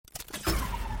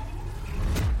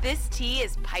This tea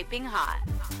is piping hot.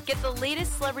 Get the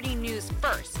latest celebrity news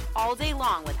first all day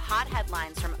long with hot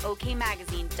headlines from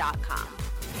okmagazine.com.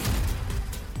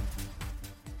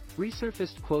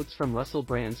 Resurfaced quotes from Russell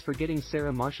Brand's forgetting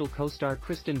Sarah Marshall co-star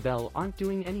Kristen Bell aren't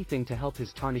doing anything to help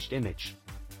his tarnished image.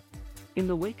 In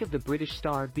the wake of the British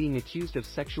star being accused of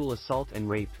sexual assault and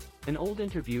rape, an old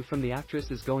interview from the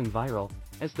actress is going viral,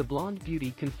 as the blonde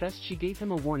beauty confessed she gave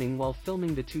him a warning while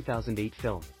filming the 2008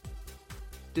 film.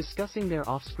 Discussing their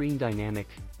off-screen dynamic,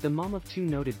 the mom of two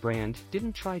noted Brand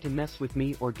didn't try to mess with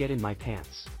me or get in my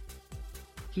pants.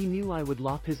 He knew I would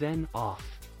lop his N off.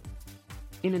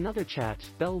 In another chat,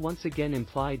 Bell once again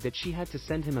implied that she had to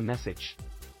send him a message.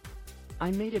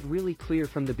 I made it really clear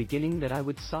from the beginning that I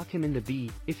would sock him in the B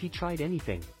if he tried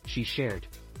anything, she shared.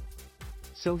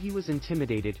 So he was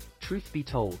intimidated, truth be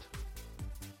told.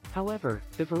 However,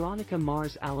 the Veronica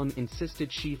Mars alum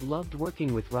insisted she loved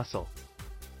working with Russell.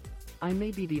 I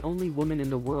may be the only woman in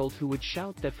the world who would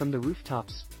shout that from the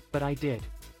rooftops, but I did.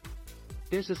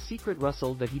 There's a secret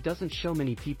Russell that he doesn't show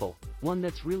many people, one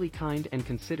that's really kind and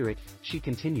considerate, she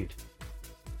continued.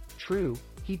 True,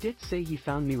 he did say he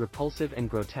found me repulsive and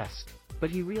grotesque, but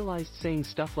he realized saying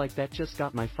stuff like that just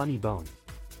got my funny bone.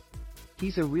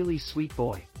 He's a really sweet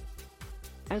boy.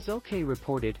 As OK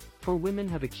reported, 4 women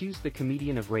have accused the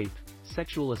comedian of rape,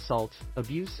 sexual assault,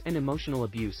 abuse and emotional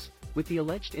abuse, with the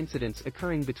alleged incidents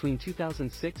occurring between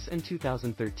 2006 and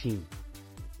 2013.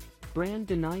 Brand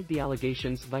denied the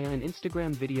allegations via an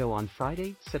Instagram video on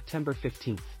Friday, September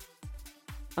 15.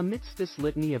 Amidst this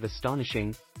litany of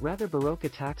astonishing, rather baroque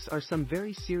attacks are some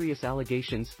very serious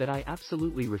allegations that I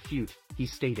absolutely refute, he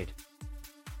stated.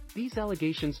 These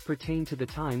allegations pertain to the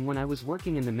time when I was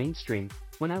working in the mainstream,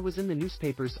 when I was in the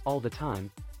newspapers all the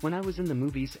time, when I was in the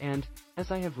movies and,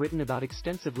 as I have written about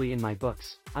extensively in my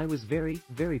books, I was very,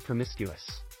 very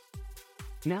promiscuous.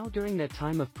 Now during that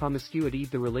time of promiscuity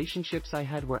the relationships I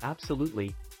had were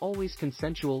absolutely, always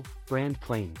consensual, Brand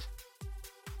claimed.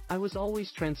 I was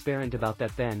always transparent about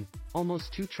that then,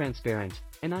 almost too transparent,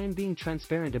 and I am being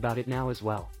transparent about it now as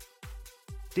well.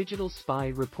 Digital Spy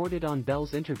reported on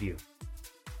Bell's interview.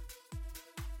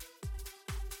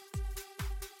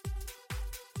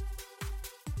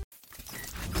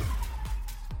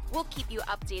 We'll keep you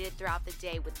updated throughout the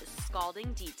day with the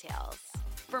scalding details.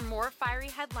 For more fiery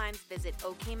headlines, visit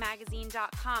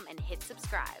okmagazine.com and hit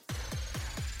subscribe.